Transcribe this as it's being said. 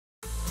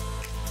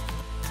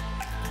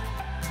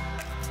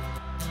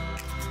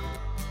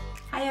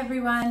Hi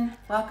everyone,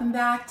 welcome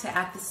back to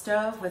At the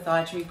Stove with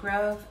Audrey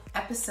Grove,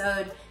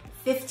 episode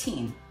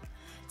 15.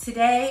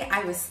 Today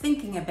I was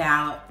thinking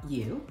about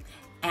you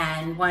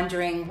and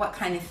wondering what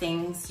kind of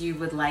things you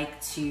would like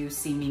to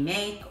see me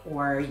make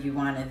or you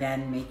want to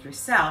then make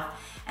yourself.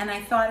 And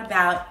I thought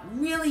about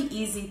really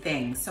easy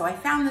things. So I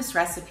found this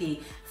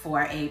recipe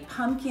for a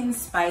pumpkin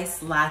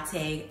spice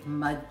latte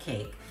mug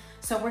cake.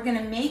 So we're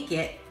gonna make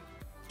it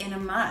in a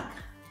mug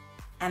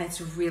and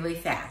it's really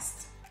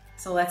fast.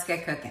 So let's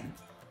get cooking.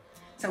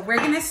 So we're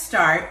gonna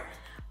start.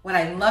 What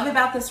I love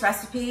about this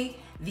recipe,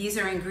 these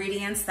are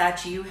ingredients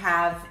that you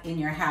have in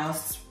your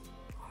house,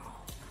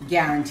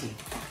 guaranteed.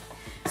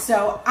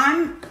 So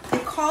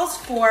it calls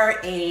for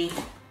a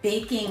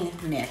baking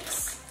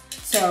mix.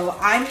 So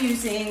I'm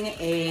using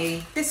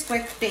a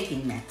Bisquick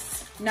baking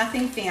mix,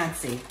 nothing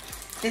fancy.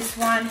 This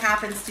one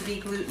happens to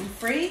be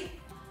gluten-free,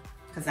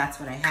 because that's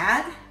what I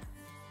had.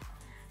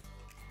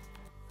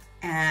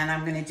 And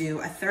I'm gonna do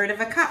 1/3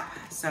 of a cup.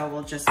 So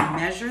we'll just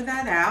measure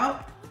that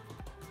out.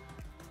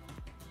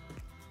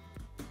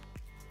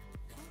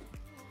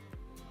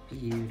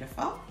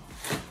 Beautiful.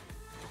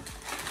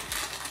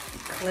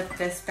 Clip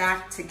this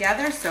back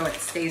together so it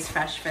stays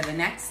fresh for the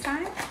next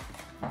time.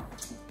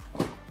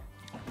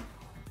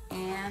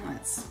 And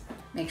let's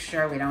make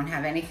sure we don't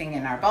have anything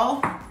in our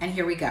bowl. And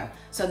here we go.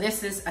 So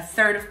this is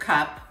 1/3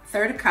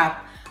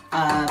 cup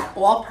of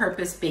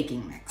all-purpose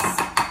baking mix.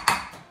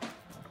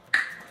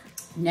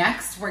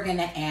 Next, we're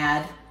gonna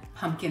add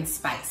pumpkin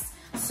spice.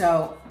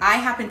 So I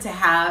happen to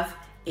have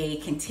a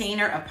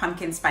container of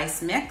pumpkin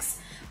spice mix,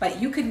 but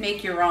you could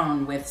make your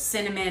own with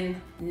cinnamon,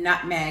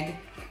 nutmeg,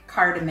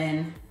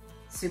 cardamom,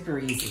 super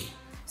easy.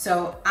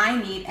 So I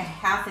need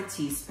 1/2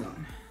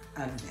 teaspoon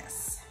of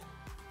this.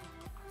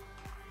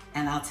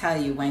 And I'll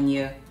tell you, when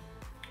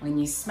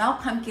you smell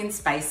pumpkin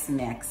spice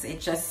mix,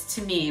 it just,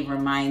 to me,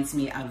 reminds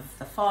me of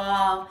the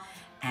fall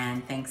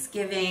and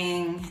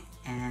Thanksgiving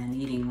and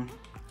eating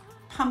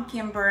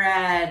pumpkin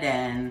bread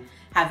and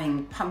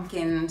having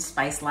pumpkin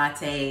spice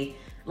lattes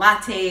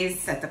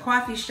at the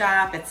coffee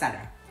shop,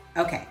 etc.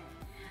 Okay.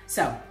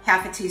 So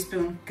 1/2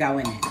 teaspoon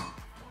going in.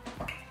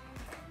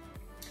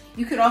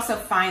 You could also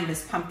find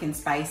this pumpkin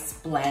spice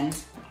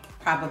blend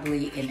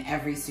probably in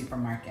every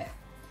supermarket.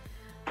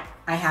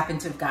 I happen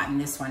to have gotten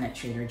this one at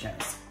Trader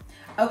Joe's.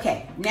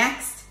 Okay,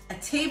 next, a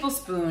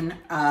tablespoon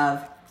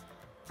of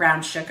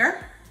brown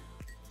sugar.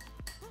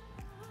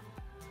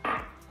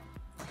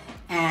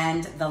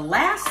 And the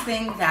last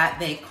thing that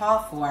they call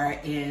for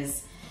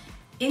is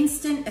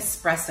instant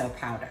espresso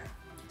powder.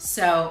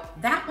 So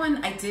that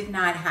one I did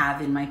not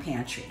have in my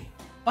pantry,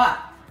 but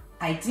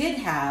I did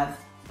have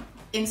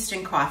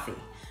instant coffee.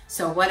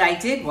 So what I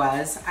did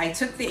was I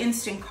took the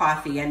instant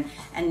coffee and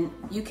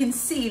you can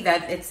see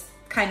that it's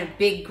kind of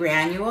big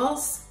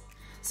granules.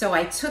 So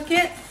I took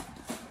it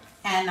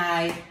and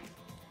I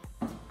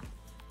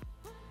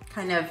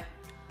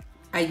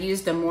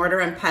used a mortar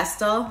and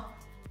pestle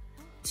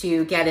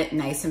to get it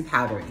nice and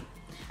powdery.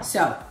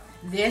 So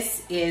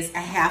this is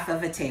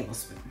 1/2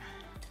 tablespoon.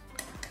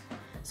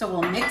 So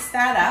we'll mix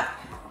that up.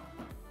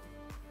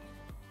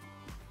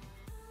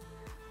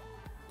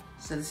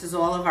 So this is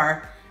all of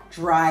our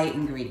dry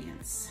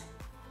ingredients.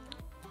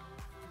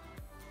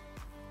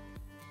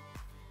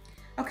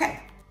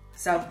 Okay,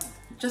 so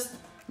just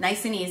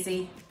nice and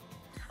easy.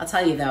 I'll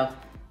tell you though,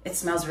 it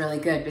smells really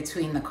good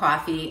between the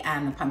coffee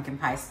and the pumpkin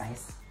pie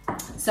spice.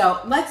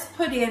 So let's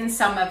put in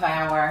some of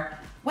our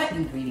wet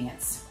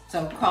ingredients.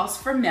 So it calls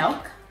for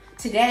milk.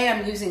 Today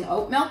I'm using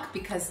oat milk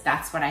because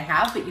that's what I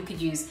have, but you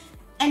could use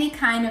any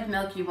kind of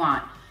milk you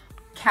want.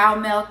 Cow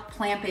milk,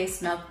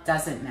 plant-based milk,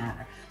 doesn't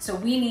matter. So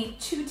we need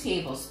 2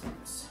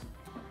 tablespoons.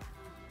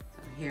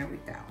 So here we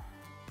go.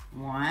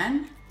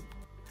 1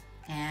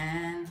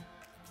 and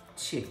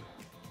 2.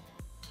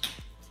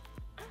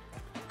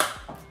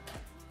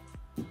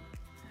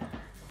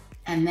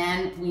 And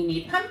then we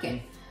need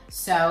pumpkin.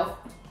 So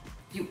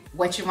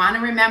what you want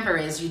to remember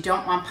is you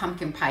don't want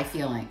pumpkin pie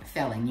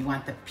filling. You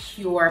want the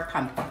pure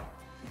pumpkin.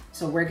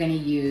 So we're going to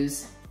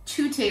use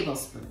 2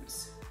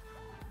 tablespoons.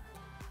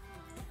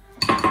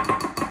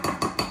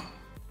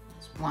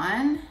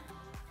 1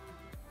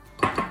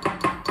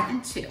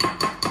 and 2.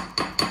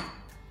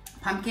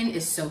 Pumpkin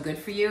is so good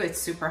for you.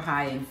 It's super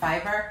high in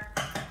fiber.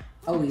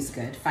 Always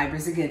good.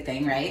 Fiber's a good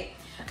thing, right?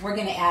 We're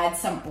gonna add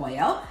some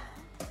oil.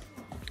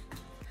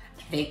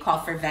 They call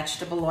for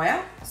vegetable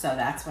oil, so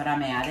that's what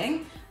I'm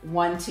adding.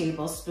 1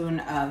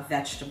 tablespoon of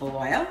vegetable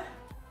oil.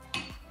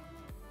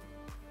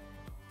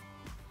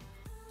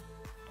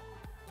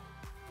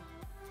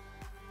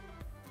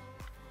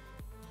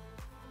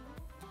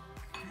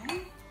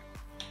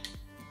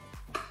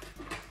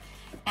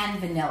 And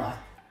vanilla,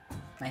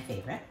 my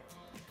favorite.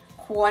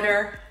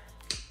 1/4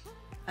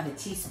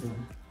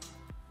 teaspoon.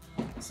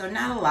 So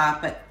not a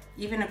lot, but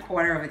even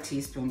 1/4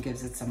 teaspoon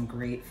gives it some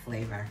great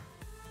flavor.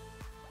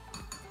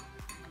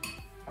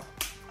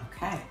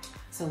 Okay,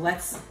 so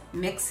let's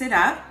mix it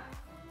up.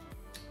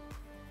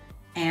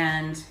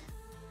 And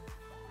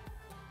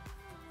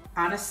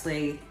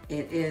honestly,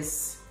 it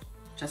is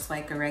just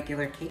like a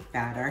regular cake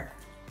batter.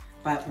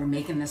 but we're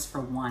making this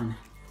for one,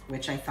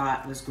 which I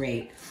thought was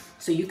great.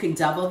 So you can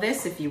double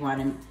this if you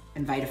want to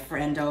invite a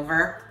friend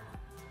over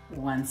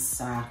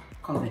once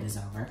COVID is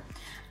over.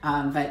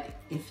 But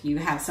if you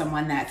have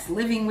someone that's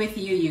living with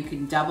you, you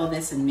can double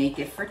this and make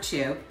it for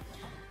two.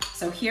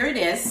 So here it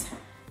is,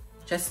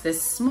 just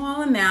this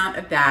small amount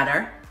of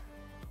batter.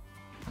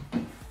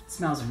 It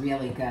smells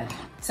really good.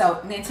 So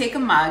I'm gonna take a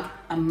mug,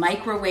 a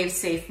microwave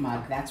safe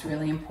mug, that's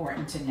really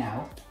important to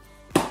know.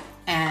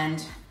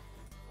 And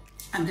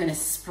I'm gonna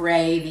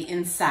spray the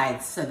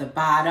insides, so the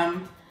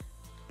bottom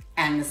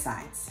and the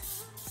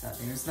sides. So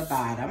there's the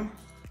bottom,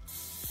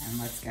 and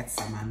let's get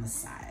some on the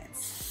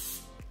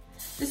sides.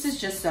 This is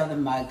just so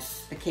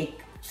the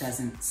cake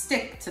doesn't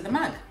stick to the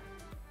mug.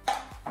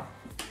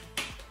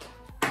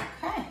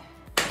 Okay.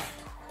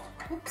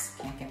 Oops,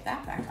 can't get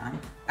that back on.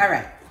 All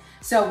right,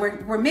 so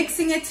we're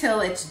mixing it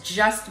till it's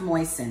just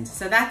moistened.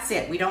 So that's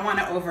it, we don't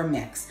wanna over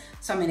mix.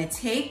 So I'm gonna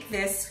take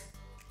this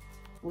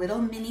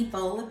little mini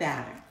bowl of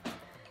batter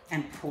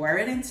and pour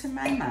it into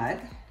my mug.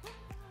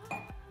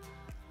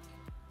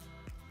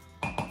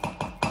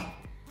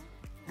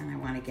 And I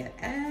wanna get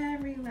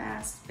every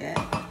last bit.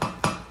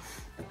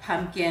 The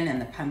pumpkin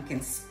and the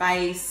pumpkin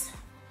spice,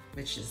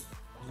 which is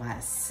a lot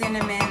of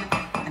cinnamon,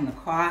 and the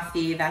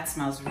coffee, that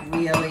smells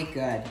really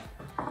good.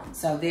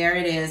 So there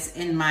it is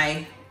in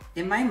my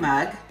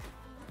mug.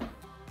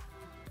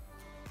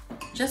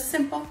 Just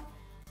simple,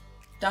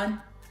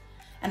 done.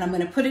 And I'm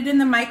gonna put it in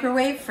the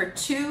microwave for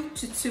 2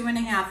 to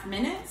 2.5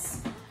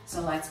 minutes.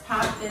 So let's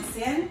pop this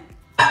in.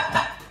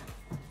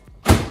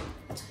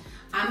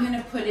 I'm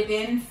gonna put it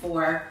in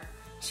for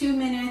 2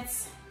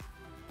 minutes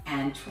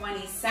and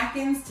 20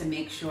 seconds to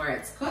make sure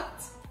it's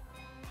cooked.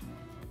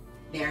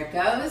 There it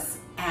goes.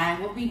 And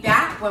we'll be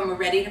back when we're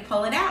ready to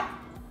pull it out.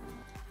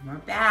 And we're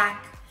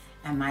back,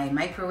 and my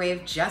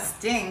microwave just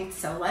dinged.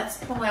 So let's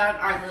pull out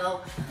our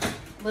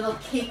little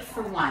cake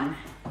for one.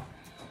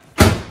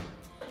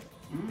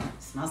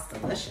 Smells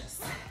delicious.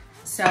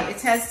 So it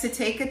says to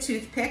take a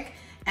toothpick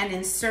and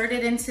insert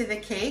it into the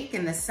cake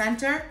in the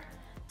center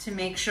to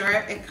make sure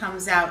it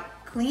comes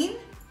out clean.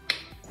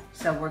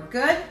 So we're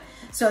good.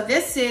 So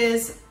this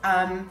is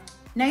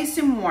nice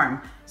and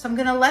warm. So I'm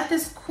gonna let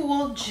this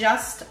cool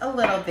just a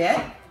little bit,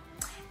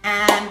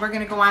 and we're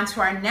gonna go on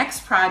to our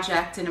next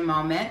project in a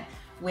moment,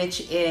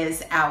 which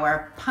is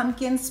our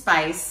pumpkin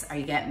spice, are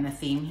you getting the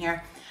theme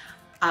here?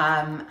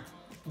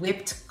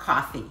 Whipped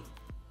coffee.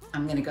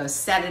 I'm gonna go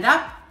set it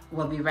up.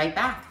 We'll be right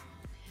back.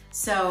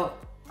 So,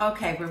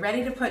 okay, we're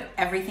ready to put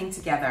everything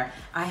together.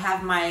 I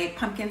have my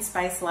pumpkin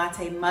spice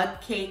latte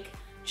mug cake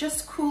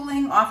just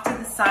cooling off to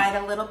the side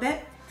a little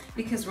bit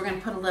because we're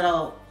gonna put a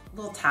little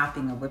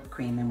topping of whipped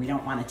cream, and we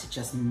don't want it to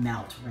just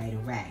melt right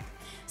away.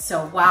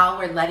 So while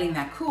we're letting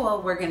that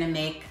cool, we're gonna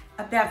make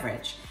a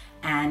beverage,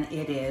 and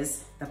it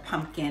is the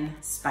pumpkin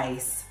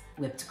spice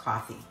whipped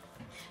coffee.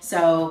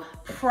 So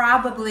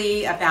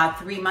probably about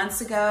 3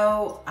 months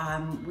ago,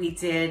 we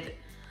did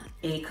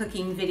a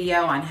cooking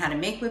video on how to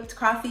make whipped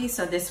coffee.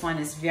 So this one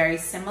is very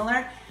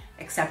similar,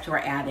 except we're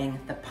adding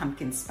the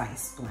pumpkin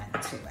spice blend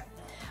to it.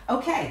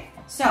 Okay,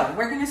 so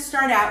we're gonna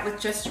start out with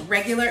just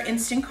regular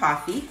instant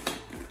coffee.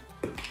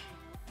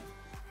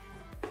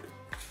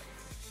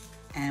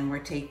 And we're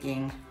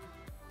taking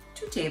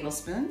 2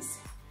 tablespoons.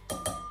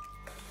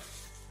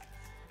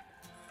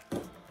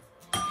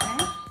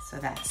 Okay, so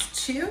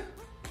that's 2.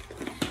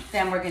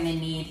 Then we're gonna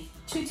need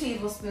 2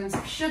 tablespoons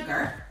of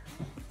sugar.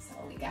 So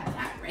we got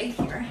that right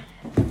here.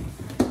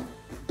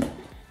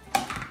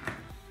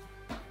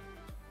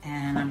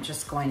 And I'm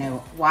just going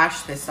to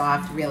wash this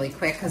off really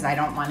quick because I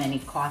don't want any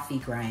coffee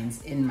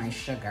grinds in my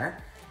sugar.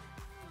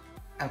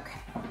 Okay,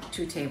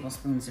 2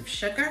 tablespoons of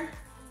sugar.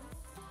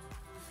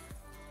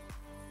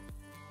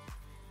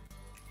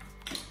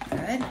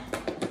 Good.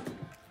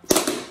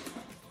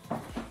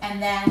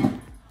 And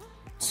then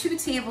 2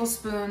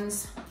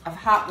 tablespoons of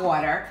hot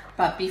water.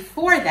 But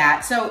before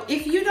that, so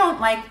if you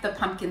don't like the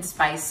pumpkin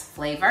spice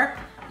flavor,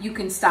 you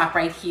can stop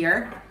right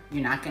here.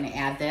 You're not gonna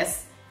add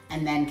this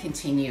and then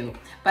continue.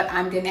 But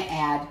I'm gonna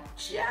add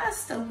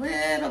just a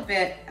little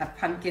bit of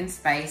pumpkin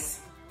spice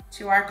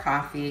to our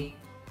coffee,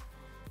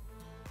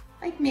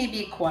 like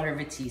maybe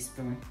 1/4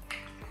 teaspoon,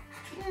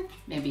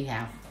 maybe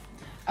half.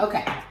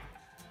 Okay.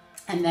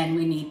 And then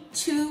we need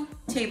 2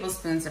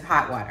 tablespoons of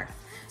hot water.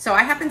 So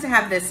I happen to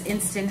have this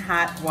instant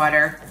hot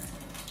water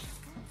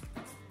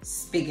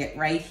spigot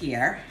right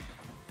here.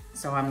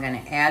 So I'm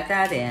gonna add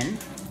that in.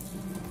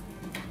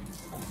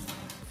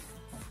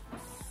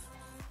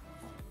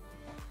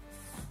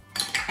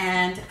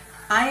 And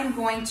I am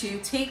going to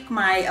take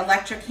my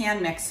electric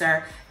hand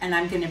mixer and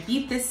I'm gonna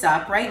beat this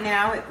up. Right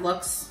now it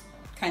looks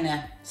kind of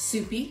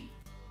soupy,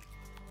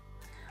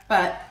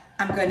 but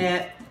I'm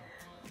gonna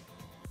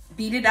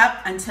beat it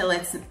up until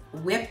it's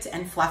whipped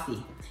and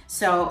fluffy.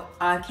 So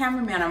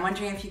cameraman, I'm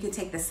wondering if you could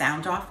take the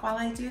sound off while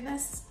I do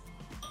this?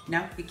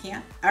 No, you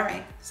can't? All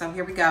right, so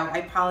here we go. I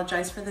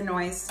apologize for the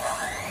noise.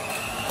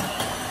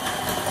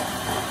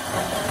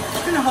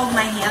 I'm gonna hold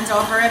my hand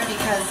over it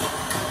because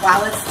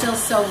while it's still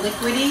so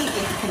liquidy,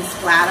 it can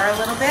splatter a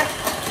little bit.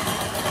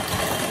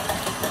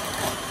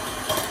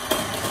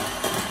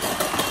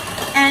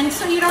 And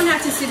so you don't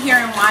have to sit here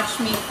and watch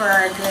me for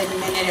a good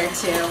minute or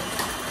two.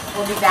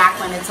 We'll be back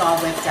when it's all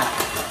whipped up.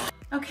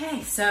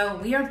 Okay, so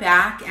we are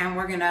back and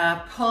we're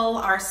gonna pull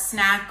our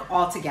snack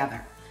all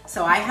together.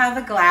 So I have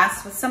a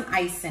glass with some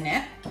ice in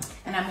it,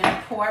 and I'm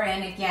gonna pour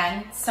in,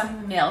 again,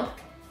 some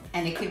milk,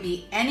 and it could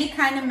be any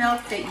kind of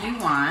milk that you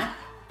want.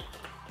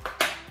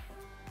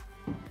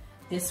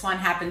 This one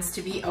happens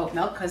to be oat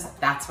milk because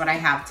that's what I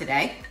have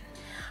today.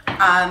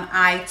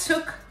 I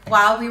took,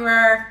 while we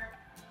were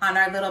on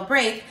our little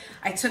break,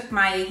 I took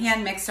my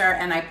hand mixer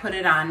and I put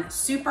it on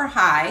super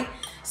high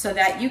so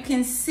that you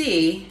can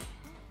see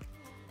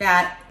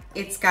that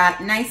it's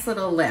got nice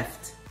little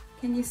lift.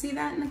 Can you see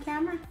that in the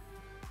camera?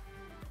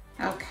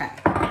 Okay,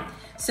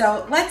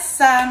 so let's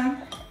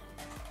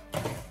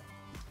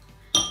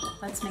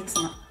make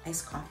some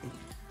iced coffee.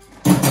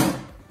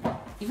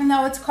 Even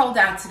though it's cold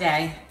out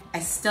today, I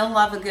still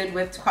love a good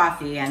whipped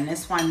coffee, and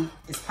this one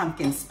is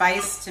pumpkin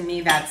spice. To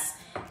me, that's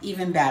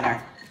even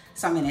better.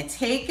 So I'm gonna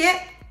take it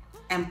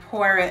and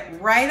pour it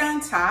right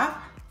on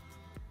top.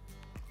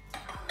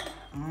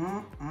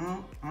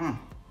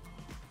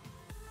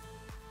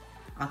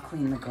 I'll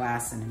clean the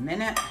glass in a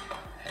minute.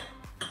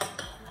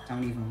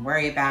 Don't even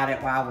worry about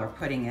it while we're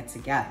putting it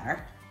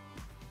together.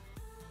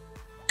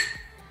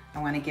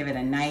 I wanna give it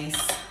a nice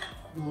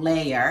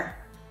layer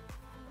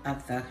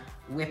of the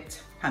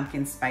whipped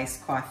pumpkin spice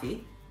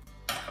coffee.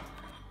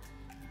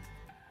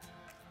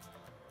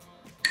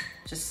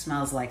 Just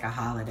smells like a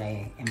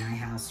holiday in my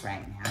house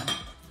right now.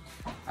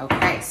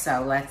 Okay,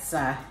 so let's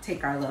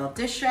take our little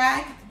dish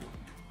rag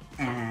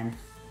and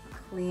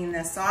clean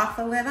this off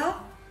a little.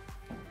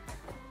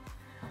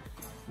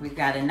 We've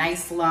got a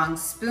nice long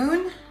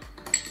spoon.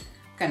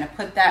 Gonna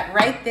put that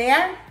right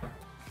there.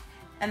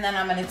 And then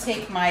I'm gonna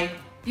take my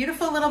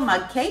beautiful little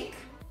mug cake.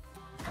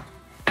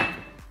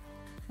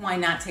 Why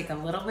not take a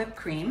little whipped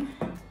cream?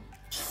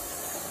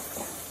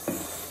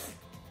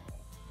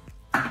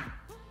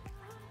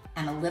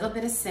 And a little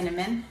bit of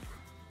cinnamon.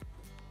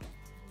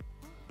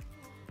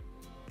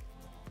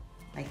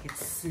 Like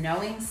it's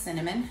snowing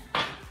cinnamon.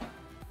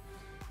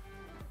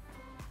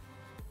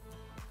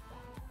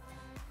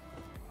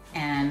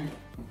 And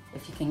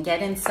if you can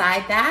get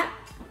inside that.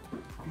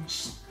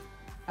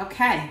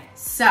 Okay,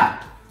 so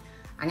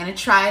I'm gonna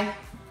try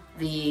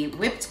the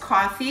whipped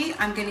coffee.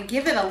 I'm gonna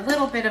give it a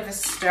little bit of a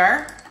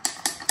stir.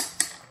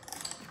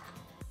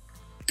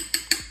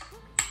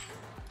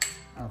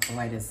 Oh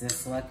boy, does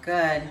this look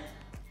good.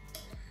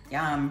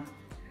 Yum.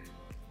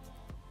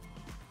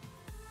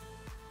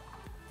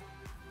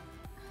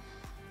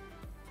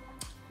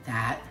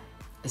 That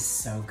is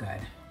so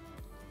good.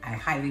 I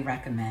highly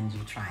recommend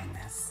you trying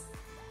this.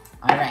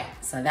 All right,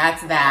 so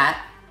that's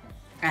that.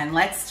 And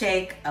let's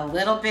take a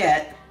little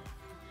bit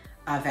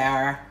of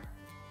our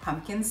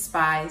pumpkin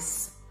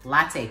spice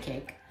latte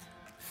cake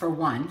for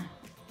one.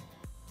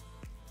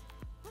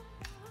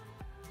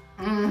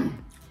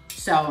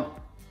 So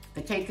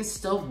the cake is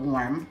still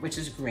warm, which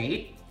is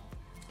great.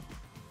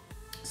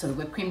 So the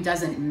whipped cream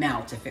doesn't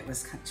melt if it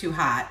was too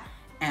hot.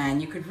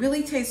 And you could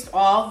really taste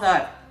all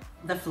the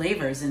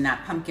flavors in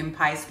that pumpkin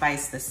pie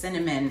spice, the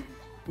cinnamon,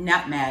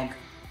 nutmeg,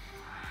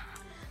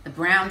 the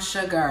brown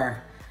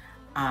sugar.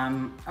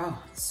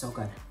 Oh, it's so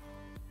good.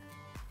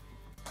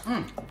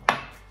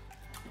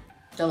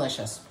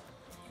 Delicious.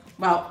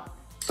 Well,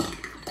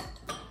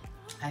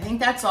 I think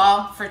that's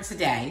all for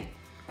today.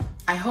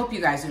 I hope you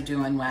guys are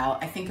doing well.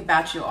 I think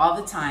about you all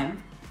the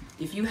time.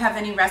 If you have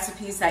any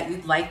recipes that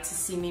you'd like to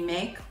see me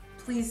make,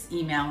 please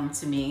email them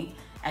to me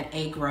at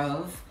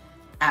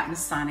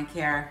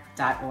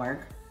agrove@masonicare.org.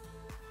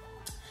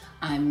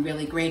 I'm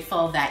really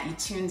grateful that you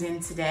tuned in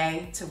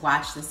today to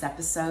watch this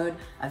episode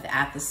of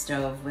At the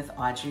Stove with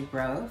Audrey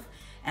Grove,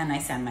 and I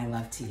send my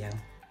love to you.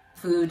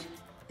 Food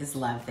is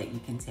love that you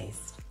can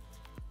taste.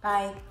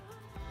 Bye.